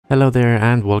Hello there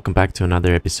and welcome back to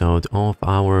another episode of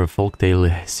our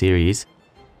Folktail series.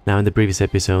 Now in the previous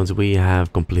episodes we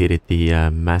have completed the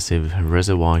massive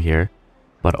reservoir here,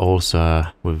 but also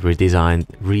we've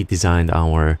redesigned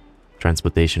our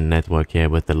transportation network here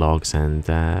with the logs and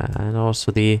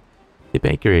also the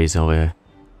bakeries over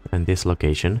in this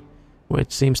location,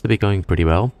 which seems to be going pretty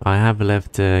well. I have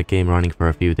left the game running for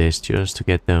a few days just to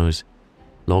get those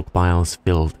log piles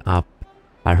filled up.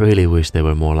 I really wish they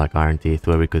were more like iron teeth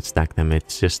where we could stack them.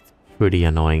 It's just pretty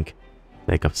annoying.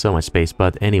 Take up so much space.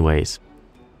 But anyways,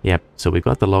 yep, so we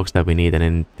got the logs that we need,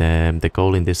 and then the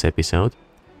goal in this episode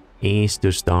is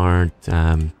to start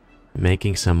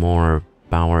making some more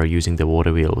power using the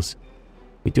water wheels.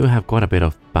 We do have quite a bit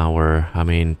of power. I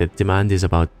mean, the demand is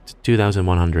about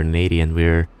 2180 and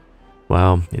we're,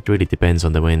 well, it really depends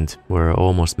on the wind. We're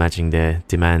almost matching the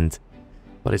demand,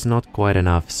 but it's not quite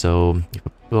enough. So if I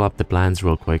pull up the plans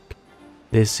real quick,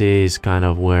 this is kind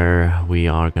of where we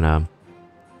are gonna,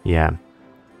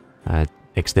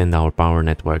 extend our power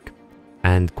network.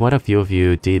 And quite a few of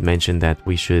you did mention that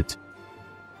we should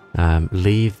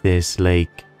leave this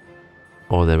lake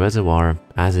or the reservoir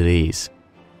as it is.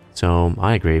 So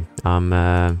I agree.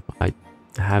 I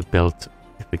have built,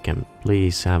 if we can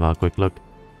please have a quick look.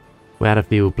 We had a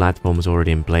few platforms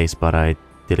already in place, but I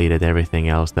deleted everything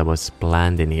else that was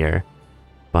planned in here.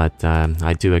 But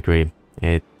I do agree.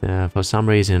 It, for some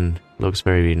reason, looks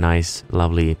very nice,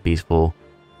 lovely, peaceful.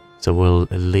 So we'll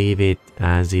leave it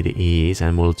as it is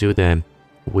and we'll do the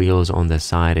wheels on the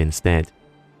side instead.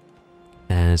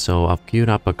 So I've queued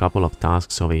up a couple of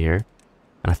tasks over here.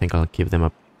 And I think I'll give them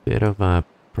a bit of a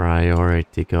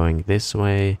priority going this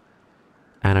way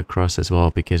and across as well,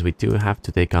 because we do have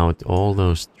to take out all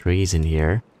those trees in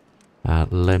here.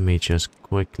 Let me just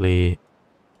quickly,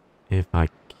 if I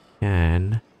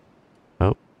can.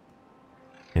 Oh,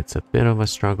 it's a bit of a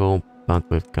struggle, but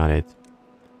we've got it.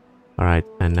 Alright,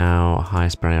 and now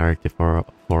highest priority for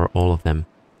all of them.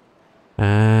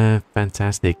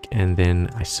 Fantastic. And then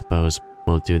I suppose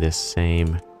we'll do the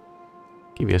same.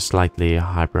 Give you a slightly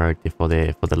high priority for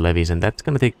the levees, and that's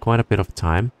gonna take quite a bit of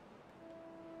time.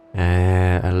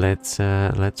 Let's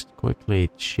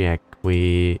quickly check.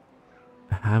 We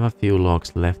have a few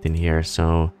logs left in here,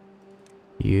 so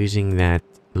using that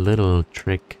little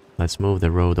trick, let's move the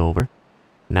road over.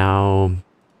 Now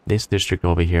this district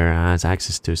over here has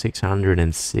access to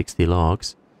 660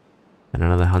 logs and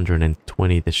another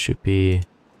 120. This should be,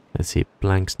 let's see,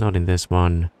 planks not in this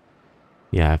one.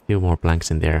 Yeah, a few more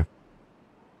planks in there.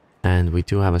 And we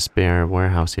do have a spare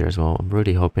warehouse here as well. I'm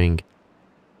really hoping,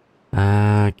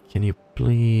 can you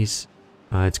please,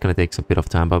 it's gonna take a bit of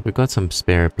time, but we've got some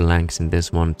spare planks in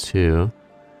this one too.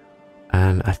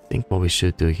 And I think what we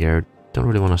should do here, don't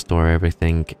really want to store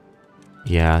everything.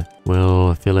 Yeah,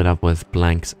 we'll fill it up with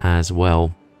planks as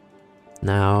well.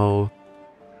 Now,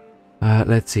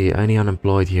 let's see, any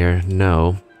unemployed here?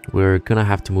 No. We're gonna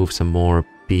have to move some more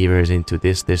beavers into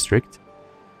this district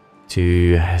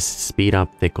to speed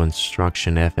up the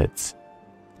construction efforts.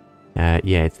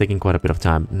 Yeah, it's taking quite a bit of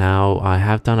time. Now, I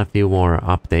have done a few more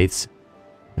updates,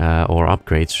 or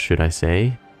upgrades, should I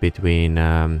say, between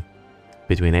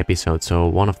episodes. So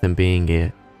one of them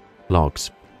being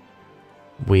logs.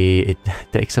 It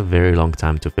takes a very long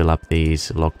time to fill up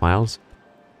these log piles.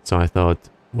 So I thought,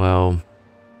 well,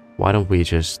 why don't we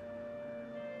just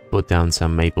put down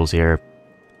some maples here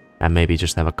and maybe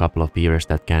just have a couple of beavers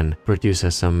that can produce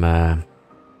us some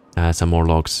more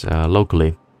logs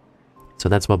locally. So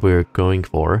that's what we're going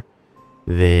for.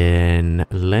 Then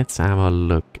let's have a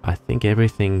look. I think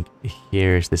everything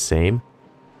here is the same.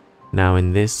 Now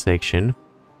in this section,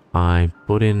 I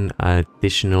put in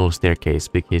additional staircase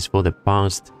because for the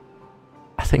past,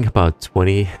 I think about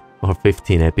 20 or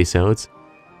 15 episodes,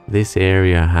 this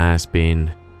area has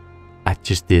been, I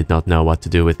just did not know what to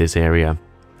do with this area.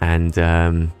 And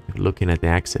looking at the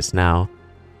access now,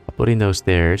 I put in those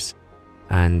stairs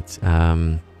and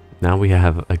now we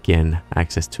have again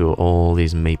access to all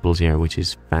these maples here, which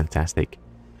is fantastic.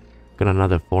 Got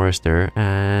another forester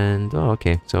and, oh,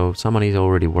 okay, so someone is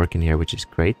already working here, which is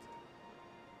great.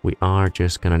 We are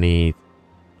just gonna need,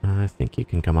 I think you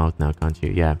can come out now, can't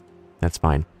you? Yeah, that's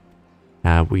fine.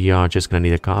 We are just gonna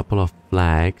need a couple of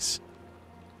flags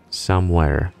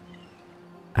somewhere.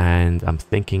 And I'm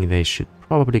thinking they should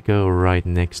probably go right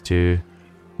next to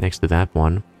that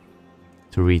one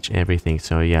to reach everything.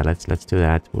 So yeah, let's do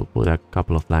that. We'll put a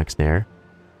couple of flags there.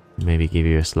 Maybe give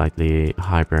you a slightly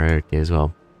high priority as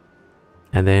well.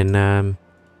 And then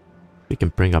we can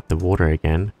bring up the water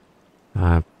again.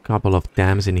 Couple of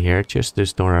dams in here just to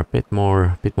store a bit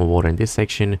more water in this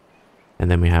section, and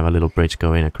then we have a little bridge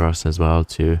going across as well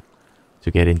to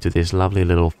to get into this lovely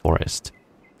little forest.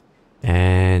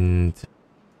 And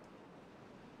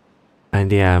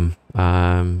yeah,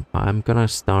 I'm gonna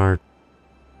start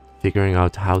figuring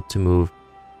out how to move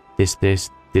this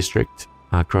district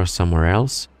across somewhere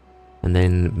else, and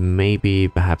then maybe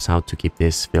perhaps how to keep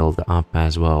this filled up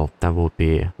as well. That would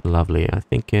be lovely. I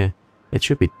think it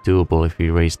should be doable if we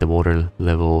raise the water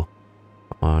level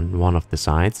on one of the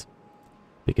sides,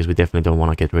 because we definitely don't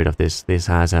want to get rid of this. This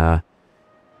has a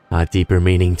deeper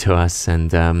meaning to us,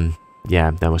 and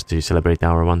yeah, that was to celebrate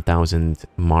our 1000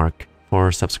 mark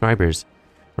for subscribers.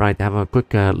 Right, have a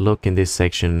quick look in this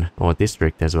section or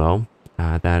district as well.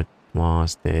 That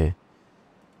was the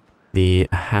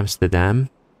Amsterdam,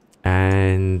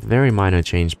 and very minor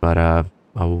change, but I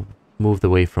moved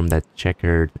away from that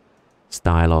checkered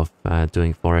style of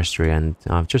doing forestry, and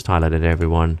I've just highlighted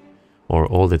everyone or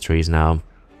all the trees now.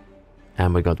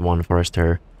 And we got one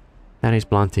forester that is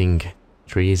planting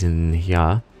trees in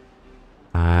here.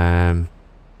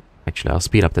 Actually, I'll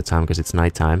speed up the time because it's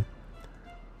nighttime.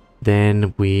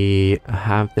 Then we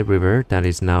have the river that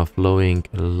is now flowing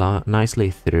nicely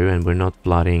through, and we're not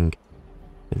flooding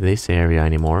this area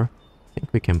anymore. I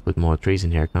think we can put more trees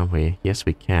in here, can't we? Yes,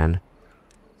 we can.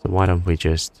 So why don't we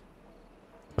just...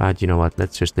 But you know what,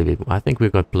 let's just leave it. I think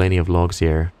we've got plenty of logs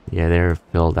here. Yeah, they're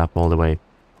filled up all the way.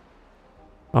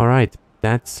 Alright,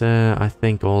 that's I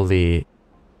think all the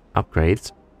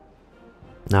upgrades.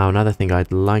 Now another thing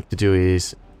I'd like to do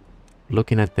is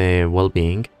looking at the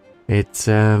well-being. It's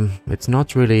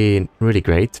not really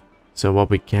great. So what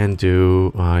we can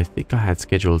do, I think I had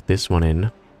scheduled this one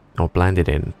in, or planned it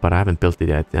in, but I haven't built it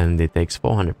yet, and it takes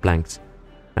 400 planks.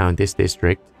 Now in this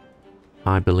district,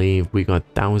 I believe we got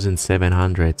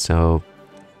 1700, so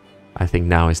I think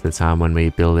now is the time when we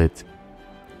build it.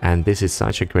 And this is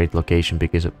such a great location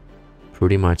because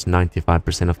pretty much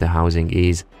 95% of the housing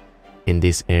is in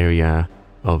this area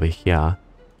over here.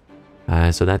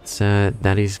 So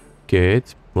that is good.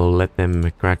 We'll let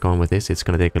them crack on with this. It's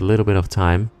gonna take a little bit of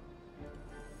time.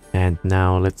 And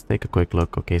now let's take a quick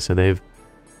look. Okay, so they've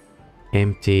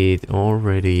emptied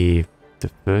already the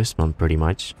first one pretty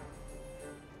much.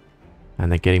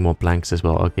 And they're getting more planks as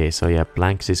well. Okay, so yeah,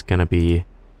 planks is gonna be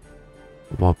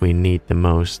what we need the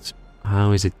most.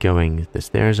 How is it going? The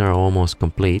stairs are almost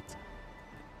complete.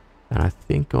 And I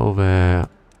think over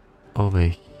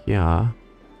here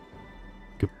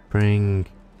could bring...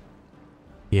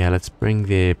 Yeah, let's bring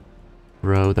the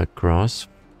road across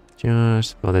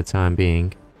just for the time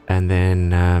being. And then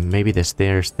maybe the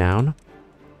stairs down.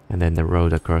 And then the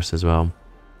road across as well.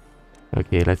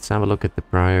 Okay, let's have a look at the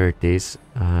priorities.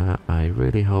 I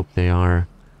really hope they are...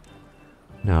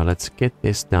 Now, let's get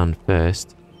this done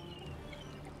first.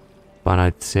 But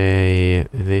I'd say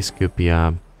this could be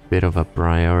a bit of a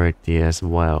priority as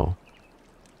well.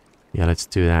 Yeah, let's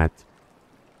do that.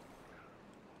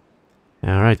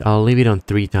 Alright, I'll leave it on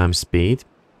 3 times speed.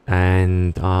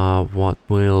 And what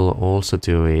we'll also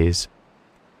do is...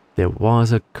 There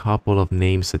was a couple of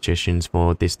name suggestions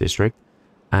for this district.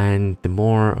 And the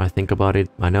more I think about it,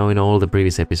 I know in all the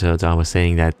previous episodes I was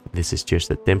saying that this is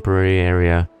just a temporary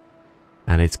area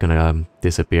and it's gonna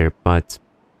disappear, but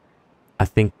I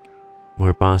think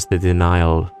we're past the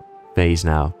denial phase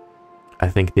now. I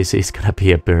think this is gonna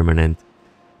be a permanent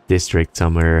district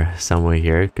somewhere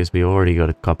here, because we already got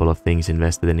a couple of things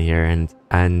invested in here, and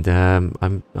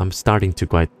I'm starting to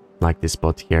quite like this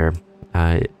spot here.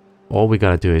 All we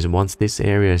gotta do is once this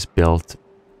area is built,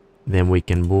 then we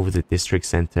can move the district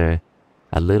center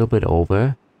a little bit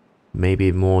over,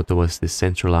 maybe more towards the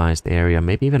centralized area,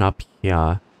 maybe even up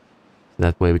here.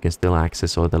 That way we can still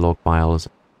access all the log piles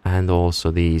and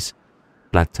also these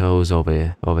plateaus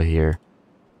over here.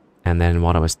 And then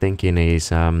what I was thinking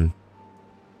is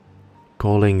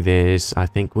calling this, I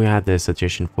think we had the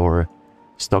suggestion for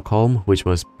Stockholm, which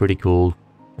was pretty cool.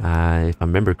 If I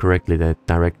remember correctly, the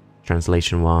direct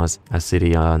translation was a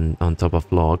city on top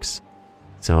of logs.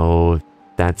 So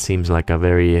that seems like a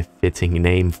very fitting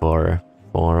name for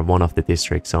one of the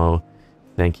districts. So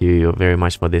thank you very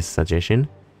much for this suggestion.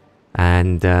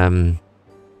 And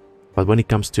but when it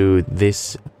comes to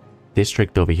this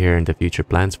district over here and the future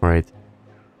plans for it,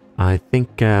 I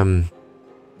think I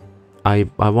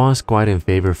was quite in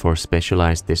favor for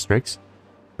specialized districts.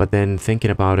 But then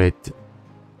thinking about it,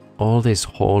 all this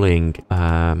hauling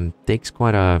takes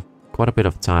quite a bit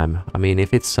of time. I mean,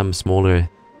 if it's some smaller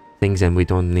things and we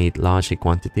don't need large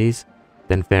quantities,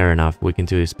 then fair enough, we can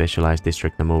do a specialized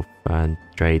district and move and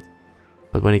trade.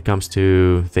 But when it comes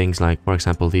to things like, for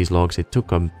example, these logs, it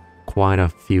took quite a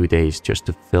few days just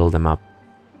to fill them up,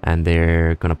 and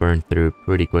they're gonna burn through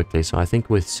pretty quickly. So I think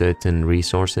with certain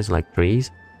resources like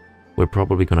trees, we're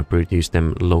probably gonna produce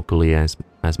them locally as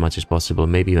much as possible,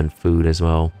 maybe even food as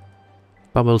well.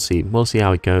 But we'll see. We'll see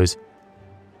how it goes.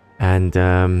 And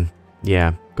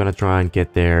yeah, gonna try and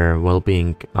get their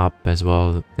well-being up as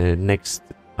well. The next,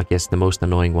 I guess the most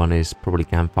annoying one is probably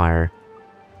campfire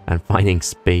and finding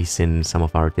space in some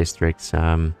of our districts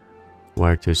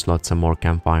where to slot some more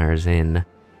campfires in.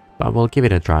 But we'll give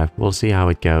it a try. We'll see how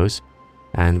it goes.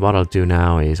 And what I'll do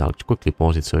now is I'll quickly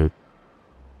pause it so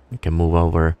you can move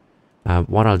over.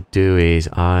 What I'll do is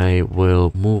I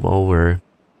will move over.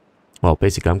 Well,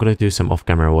 basically, I'm going to do some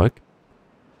off-camera work.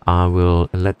 I will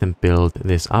let them build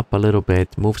this up a little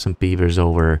bit, move some beavers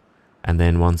over, and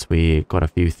then once we got a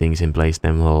few things in place,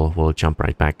 then we'll jump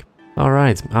right back. All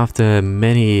right, after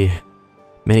many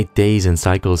days and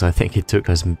cycles, I think it took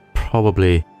us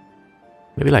probably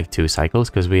maybe like 2 cycles,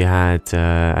 because we had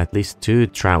at least 2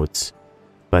 droughts.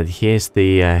 But here's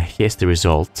the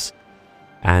results.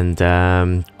 And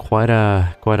quite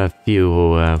a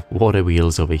few water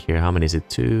wheels over here. How many is it?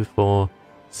 2, 4,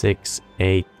 6,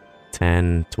 8,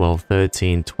 10, 12,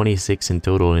 13, 26 in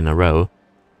total in a row.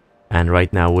 And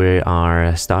right now we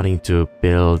are starting to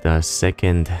build a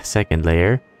second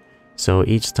layer. So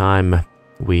each time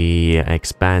we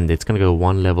expand, it's gonna go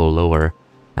 1 level lower.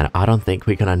 And I don't think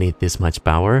we're gonna need this much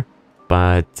power.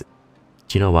 But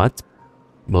you know what?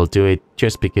 We'll do it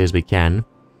just because we can.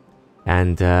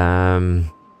 And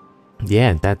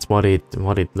yeah, that's what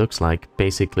it looks like.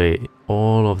 Basically,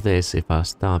 all of this, if I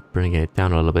start bringing it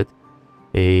down a little bit,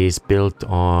 is built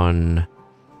on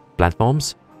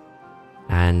platforms.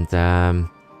 And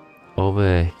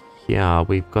over here,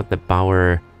 we've got the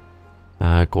power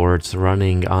cords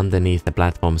running underneath the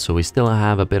platform, so we still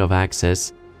have a bit of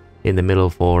access in the middle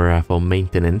for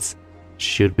maintenance,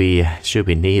 should we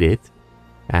need it.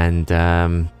 And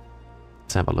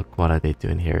let's have a look. What are they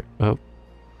doing here? Oh,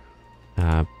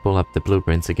 pull up the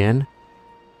blueprints again,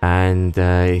 and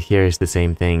here's the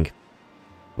same thing.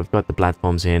 We've got the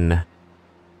platforms in,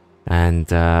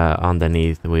 and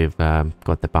underneath we've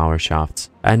got the power shafts.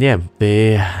 And yeah,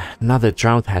 another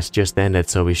drought has just ended,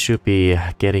 so we should be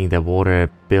getting the water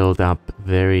build up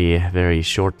very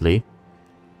shortly.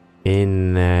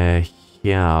 In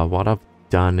yeah, what I've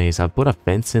done is I've put a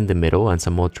fence in the middle and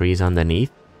some more trees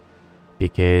underneath,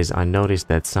 because I noticed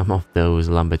that some of those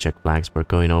lumberjack flags were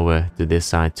going over to this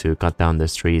side to cut down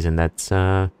those trees, and that's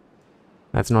not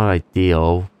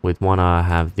ideal. We'd want to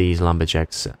have these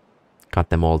lumberjacks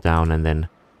cut them all down and then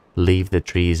leave the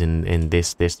trees in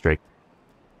this district.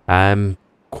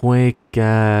 Quick,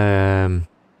 I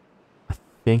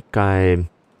think I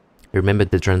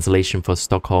remembered the translation for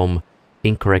Stockholm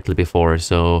incorrectly before.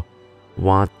 So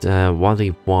what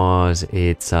it was,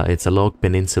 it's a log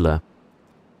peninsula.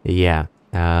 Yeah.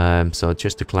 So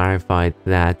just to clarify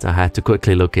that, I had to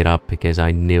quickly look it up because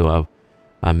I knew I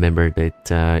remembered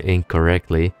it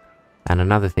incorrectly. And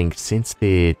another thing, since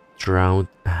the drought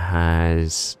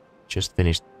has just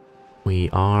finished, we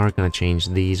are gonna change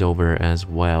these over as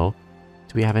well.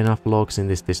 Do we have enough logs in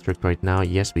this district right now?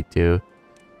 Yes, we do.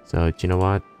 So, do you know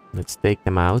what? Let's take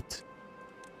them out.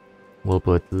 We'll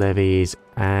put levees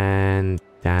and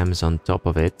dams on top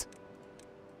of it.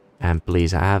 And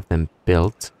please have them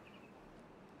built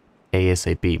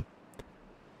ASAP.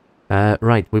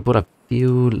 Right, we put a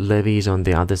few levees on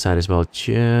the other side as well,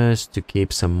 just to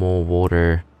keep some more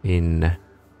water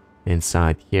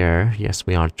inside here. Yes,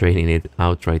 we are draining it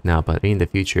out right now, but in the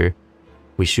future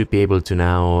we should be able to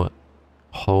now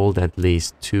hold at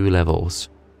least 2 levels.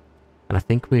 And I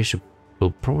think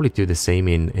we'll probably do the same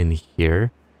in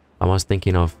here. I was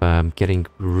thinking of getting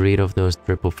rid of those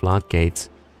triple floodgates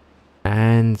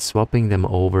and swapping them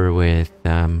over with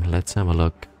let's have a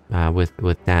look,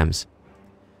 with dams.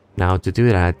 Now to do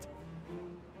that,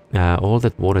 all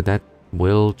that water that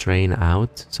will drain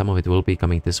out, some of it will be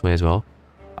coming this way as well.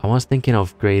 I was thinking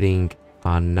of creating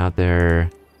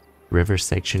another river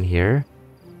section here.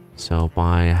 So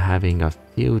by having a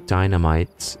few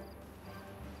dynamites,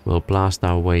 we'll blast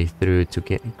our way through to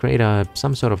create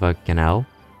some sort of a canal.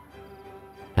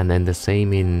 And then the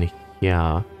same in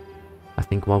here. I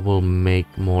think what will make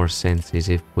more sense is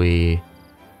if we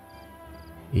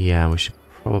should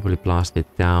probably blast it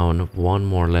down 1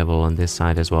 more level on this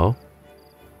side as well.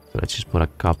 So let's just put a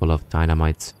couple of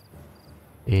dynamites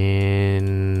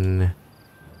in.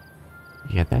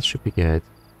 Yeah, that should be good.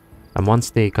 And once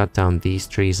they cut down these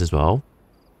trees as well,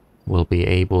 we'll be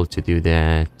able to do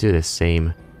the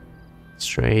same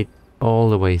straight all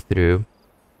the way through.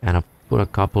 And I'll put a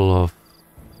couple of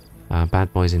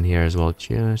bad boys in here as well,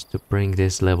 just to bring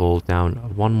this level down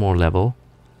 1 more level.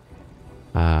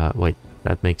 Wait,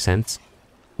 that makes sense.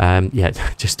 Yeah,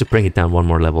 just to bring it down 1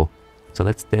 more level. So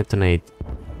let's detonate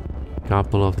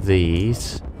couple of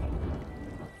these.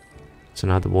 So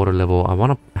now the water level, I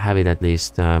want to have it at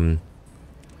least 2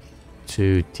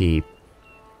 deep.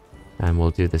 And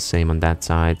we'll do the same on that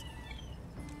side.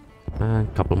 A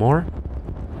couple more.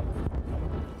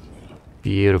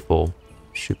 Beautiful.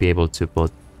 Should be able to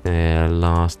put the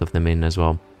last of them in as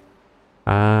well.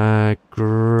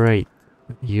 Great.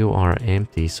 You are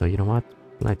empty, so you know what?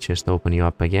 Let's just open you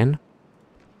up again.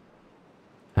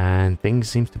 And things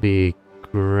seem to be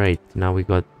great. Now we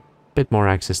got a bit more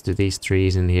access to these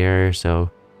trees in here,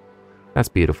 so that's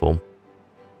beautiful.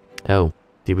 Oh,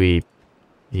 did we...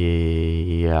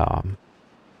 Yeah.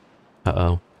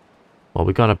 Uh-oh. Well,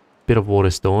 we got a bit of water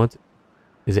stored.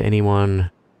 Is there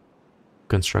anyone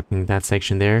constructing that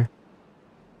section there?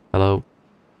 Hello?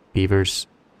 Beavers?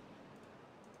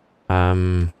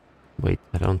 Wait,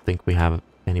 I don't think we have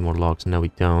any more logs. No, we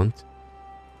don't.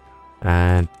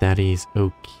 And that is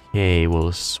okay.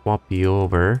 We'll swap you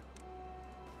over.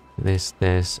 This,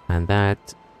 and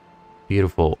that.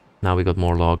 Beautiful. Now we got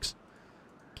more logs.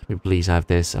 Can we please have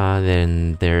this?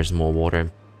 Then there's more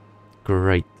water.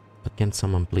 Great. But can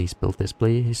someone please build this,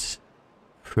 please?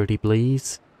 Pretty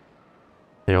please.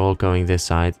 They're all going this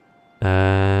side.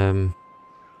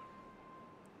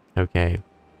 Okay.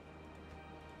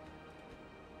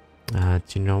 Do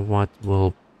you know what?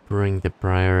 We'll bring the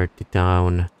priority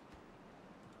down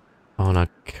on a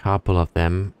couple of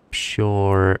them.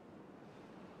 Sure.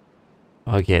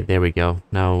 Okay, there we go.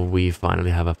 Now we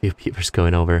finally have a few beavers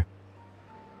going over.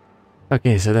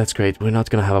 Okay, so that's great. We're not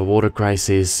gonna have a water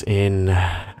crisis in...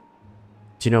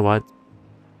 Do you know what?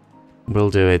 We'll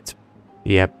do it.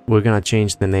 Yep, we're gonna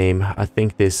change the name. I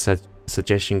think this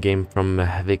suggestion came from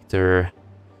Victor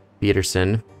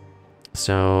Peterson.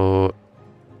 So...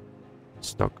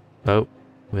 Stock... Oh,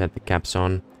 we had the caps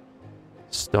on.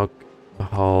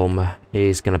 Stockholm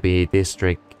is gonna be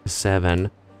District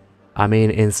 7. I mean,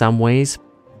 in some ways,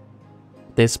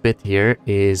 this bit here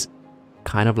is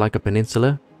kind of like a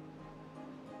peninsula.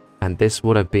 And this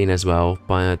would have been as well,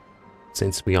 but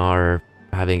since we are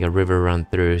having a river run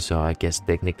through, so I guess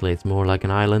technically it's more like an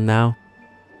island now.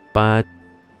 But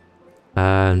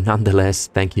nonetheless,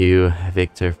 thank you,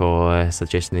 Victor, for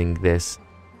suggesting this.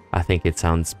 I think it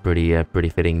sounds pretty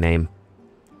fitting name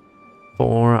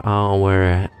for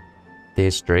our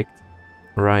district.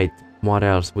 Right, what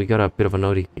else? We got a bit of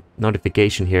a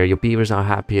notification here. Your beavers are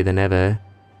happier than ever.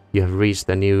 You have reached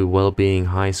a new well-being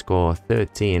high score,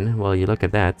 13. Well, you look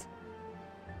at that.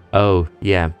 Oh,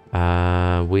 yeah.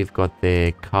 We've got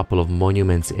the couple of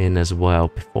monuments in as well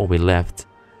before we left.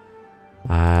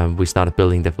 We started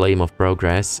building the Flame of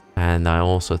Progress, and I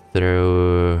also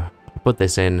put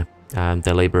this in,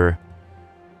 the labor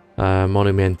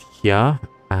monument here,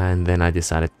 and then I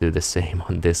decided to do the same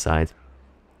on this side.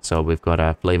 So we've got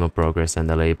a Flame of Progress and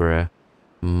the labor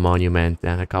monument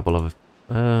and a couple of...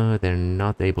 they're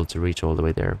not able to reach all the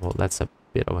way there. Well, that's a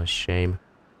bit of a shame.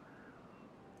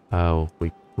 Oh,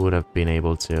 we would have been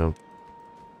able to.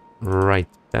 Right,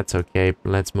 that's okay.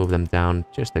 Let's move them down.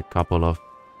 Just a couple of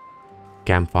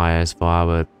campfires for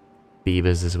our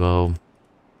beavers as well.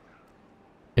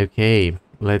 Okay,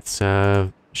 let's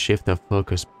shift our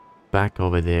focus back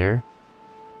over there.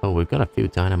 Oh, we've got a few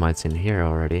dynamites in here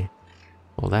already.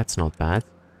 Well, that's not bad.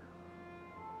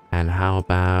 And how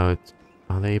about...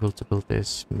 Are they able to build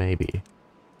this? Maybe.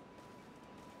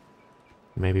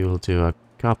 Maybe we'll do a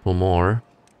couple more.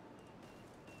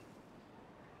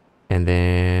 And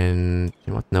then...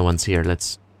 You know what? No one's here.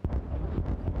 Let's...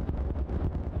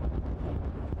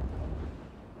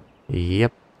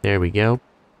 Yep. There we go.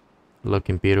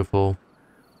 Looking beautiful.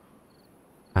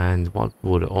 And what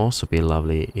would also be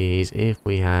lovely is if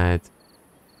we had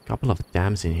a couple of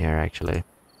dams in here, actually.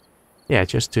 Yeah,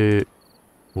 just to...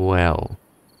 Well...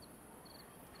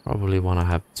 Probably want to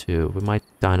have 2. We might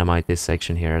dynamite this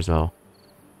section here as well.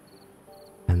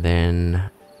 And then...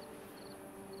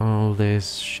 All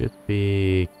this should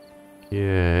be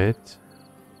good.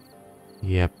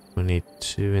 Yep, we need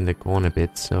 2 in the corner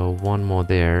bit, so 1 more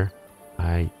there.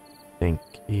 I think,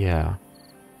 yeah.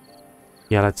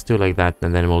 Yeah, let's do like that,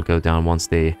 and then we'll go down once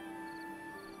they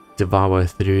devour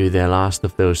through the last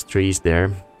of those trees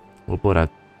there. We'll put a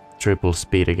triple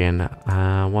speed again.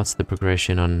 What's the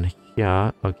progression on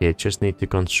here? Okay, just need to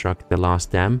construct the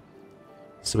last dam.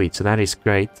 Sweet, so that is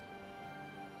great.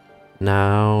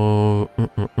 Now,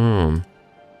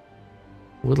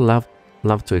 would love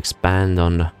to expand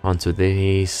onto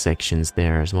these sections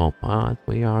there as well, but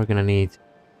we are gonna need...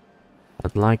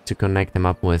 I'd like to connect them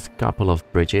up with a couple of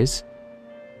bridges.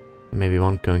 Maybe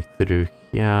one going through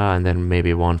here, and then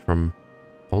maybe one from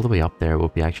all the way up there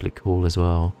would be actually cool as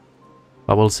well.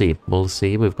 But we'll see. We'll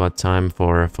see. We've got time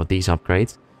for these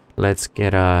upgrades. let's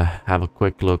have a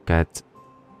quick look at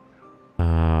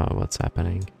what's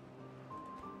happening.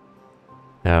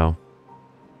 Oh,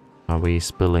 are we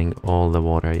spilling all the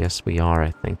water? Yes, we are,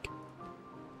 I think.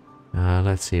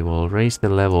 Let's see, we'll raise the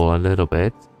level a little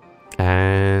bit.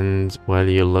 And, well,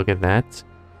 you look at that.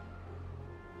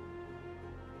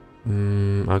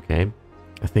 Okay.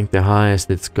 I think the highest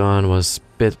it's gone was a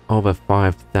bit over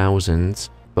 5,000.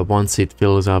 But once it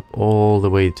fills up all the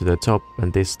way to the top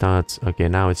and this starts... Okay,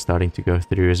 now it's starting to go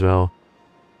through as well.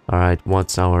 Alright,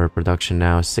 what's our production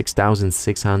now?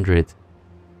 6,600.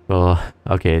 Well,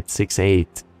 okay, it's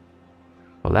 6.8.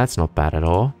 Well, that's not bad at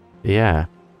all. Yeah.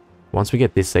 Once we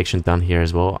get this section done here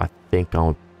as well, I think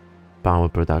our power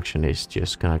production is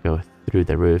just gonna go through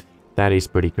the roof. That is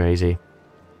pretty crazy.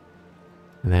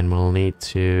 And then we'll need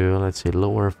to, let's see,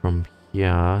 lower from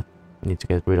here. Need to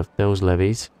get rid of those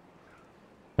levees.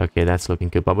 Okay, that's looking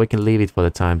good, but we can leave it for the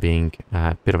time being.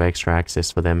 A bit of extra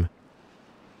access for them.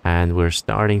 And we're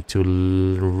starting to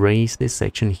raise this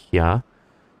section here.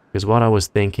 Because what I was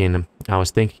thinking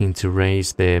to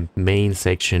raise the main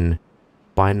section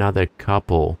by another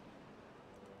couple.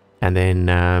 And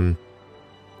then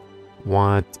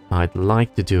what I'd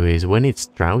like to do is when it's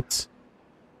drought,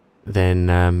 then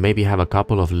maybe have a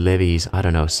couple of levees, I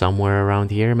don't know, somewhere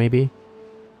around here maybe.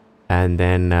 And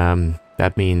then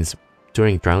that means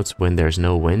during droughts when there's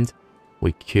no wind,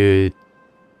 we could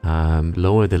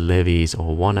lower the levees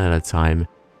or one at a time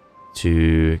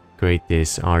to create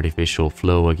this artificial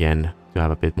flow again to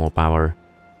have a bit more power.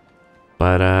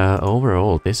 But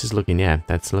overall, this is looking, yeah,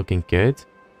 that's looking good.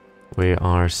 We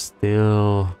are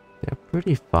still, they're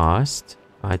pretty fast,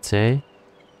 I'd say.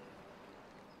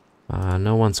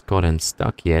 No one's gotten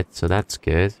stuck yet, so that's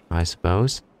good, I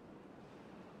suppose.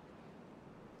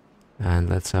 And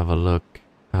let's have a look.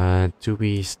 Do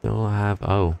we still have...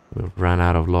 Oh, we've run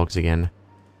out of logs again.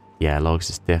 Yeah, logs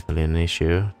is definitely an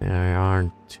issue. There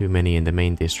aren't too many in the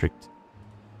main district.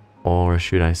 Or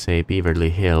should I say Beverly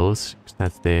Hills, because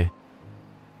that's the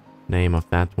name of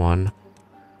that one.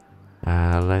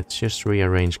 Let's just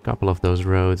rearrange a couple of those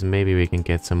roads. Maybe we can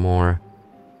get some more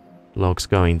logs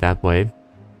going that way.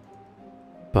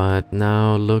 But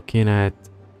now looking at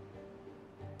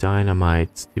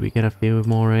dynamite, did we get a few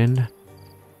more in?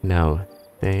 No,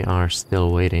 they are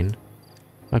still waiting.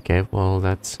 Okay, well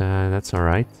that's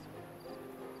alright.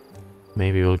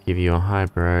 Maybe we'll give you a high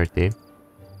priority.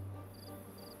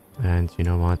 And you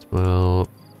know what, we'll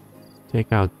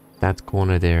take out that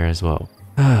corner there as well.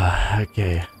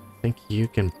 Okay, I think you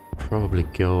can probably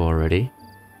go already.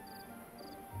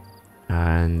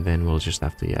 And then we'll just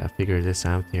have to, yeah, figure this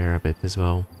out here a bit as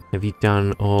well. Have you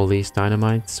done all these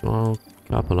dynamites? Well, a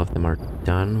couple of them are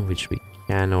done, which we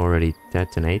can already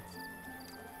detonate.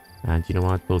 And you know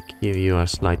what, we'll give you a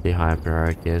slightly higher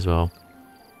priority as well.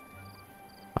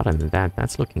 Other than that,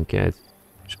 that's looking good.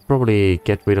 Should probably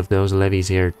get rid of those levees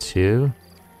here too.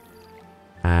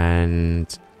 And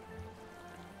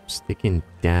stick in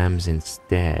dams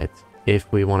instead. If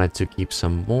we wanted to keep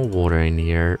some more water in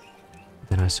here,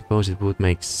 then I suppose it would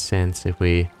make sense if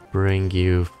we bring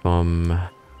you from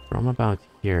about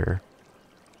here.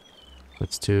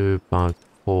 Let's do about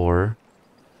 4.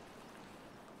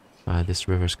 This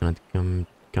river's gonna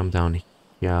come down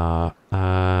here.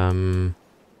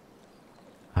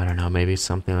 I don't know, maybe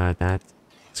something like that.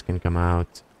 This can come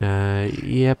out.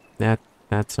 Yep,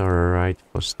 that's alright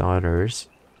for starters.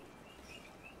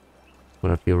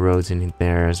 Put a few roads in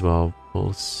there as well.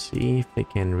 We'll see if they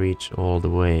can reach all the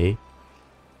way.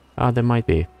 Oh, there might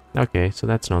be. Okay, so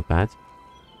that's not bad.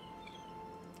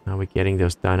 Now we're getting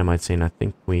those dynamites in. I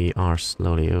think we are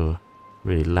slowly... Oh,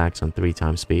 really lags on 3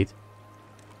 times speed.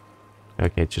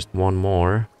 Okay, just one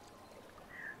more.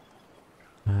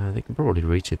 They can probably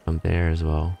reach it from there as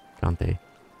well, can't they?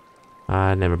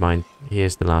 Never mind.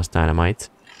 Here's the last dynamite.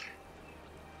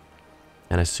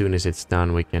 And as soon as it's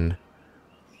done, we can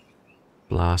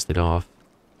blast it off.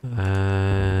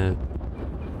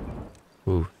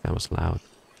 Ooh, that was loud.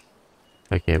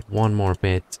 Okay, one more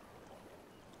bit.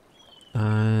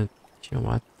 You know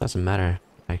what? Doesn't matter.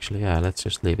 Actually, yeah, let's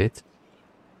just leave it.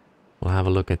 We'll have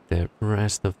a look at the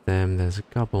rest of them. There's a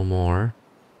couple more.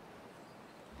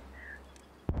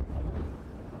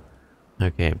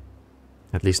 Okay.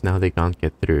 At least now they can't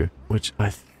get through, which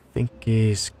I think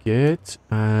is good.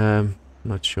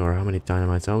 Not sure how many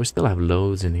dynamites. Oh, we still have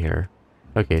loads in here.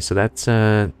 Okay, so that's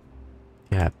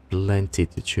yeah, plenty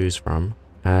to choose from.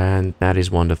 And that is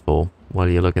wonderful. Well,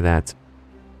 you look at that.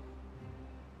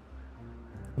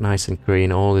 Nice and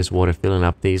green, all this water filling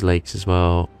up these lakes as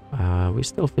well. We're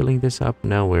still filling this up?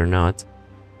 No, we're not.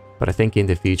 But I think in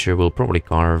the future we'll probably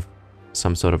carve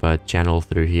some sort of a channel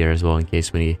through here as well in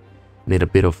case we need a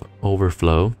bit of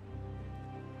overflow.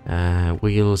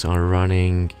 Wheels are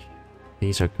running.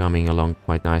 These are coming along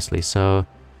quite nicely. So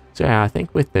yeah, I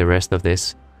think with the rest of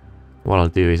this, what I'll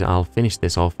do is I'll finish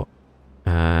this off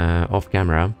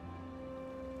camera,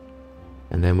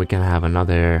 and then we can have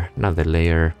another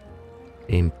layer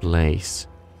in place.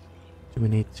 Do we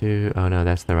need to? Oh no,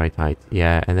 that's the right height.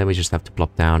 Yeah, and then we just have to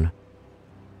plop down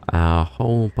a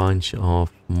whole bunch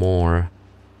of more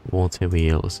water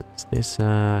wheels. Is this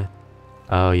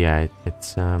oh yeah,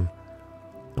 it's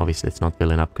obviously it's not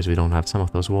filling up because we don't have some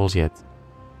of those walls yet.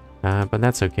 But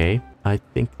that's okay. I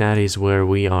think that is where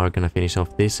we are gonna finish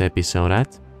off this episode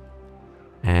at.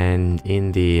 And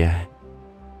in the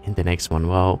next one,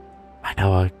 well, I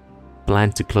know I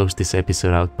planned to close this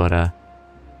episode out, but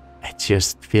it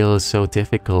just feels so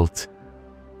difficult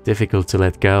to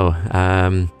let go.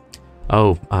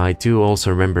 Oh, I do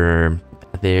also remember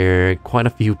there are quite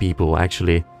a few people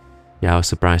actually. Yeah, I was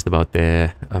surprised about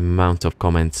the amount of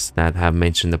comments that have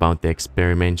mentioned about the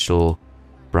experimental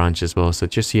branch as well. So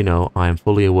just so you know, I am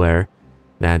fully aware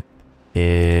that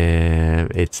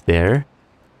it's there,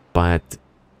 but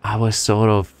I was sort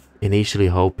of initially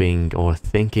hoping or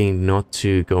thinking not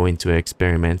to go into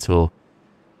experimental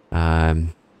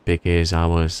because I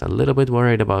was a little bit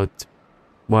worried about,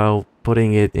 well,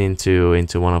 putting it into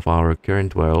one of our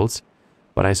current worlds.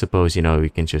 But I suppose, you know, we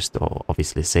can just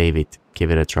obviously save it,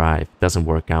 give it a try. If it doesn't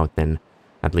work out, then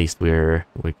at least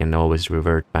we can always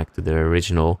revert back to the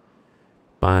original.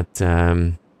 But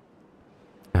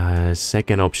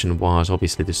second option was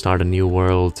obviously to start a new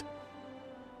world.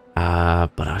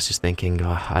 But I was just thinking,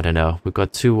 oh, I don't know, we've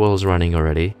got 2 worlds running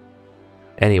already.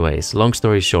 Anyways, long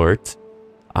story short,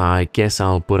 I guess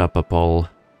I'll put up a poll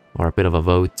or a bit of a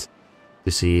vote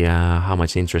to see how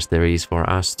much interest there is for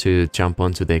us to jump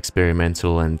onto the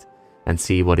experimental and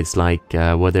see what it's like,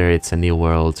 whether it's a new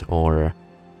world or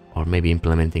maybe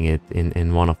implementing it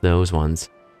in one of those ones.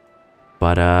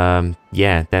 But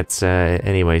yeah, that's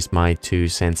anyways my 2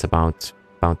 cents about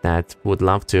that. Would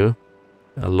love to.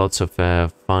 Lots of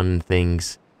fun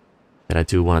things that I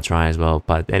do want to try as well.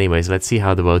 But anyways, let's see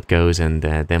how the vote goes, and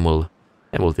then we'll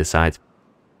decide.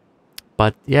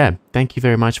 But yeah, thank you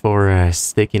very much for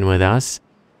sticking with us.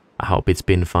 I hope it's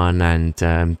been fun, and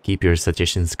keep your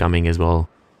suggestions coming as well.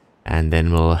 And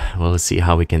then we'll see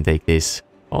how we can take this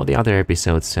or the other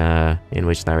episodes in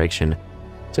which direction.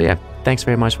 So yeah, thanks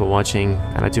very much for watching,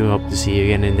 and I do hope to see you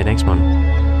again in the next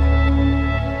one.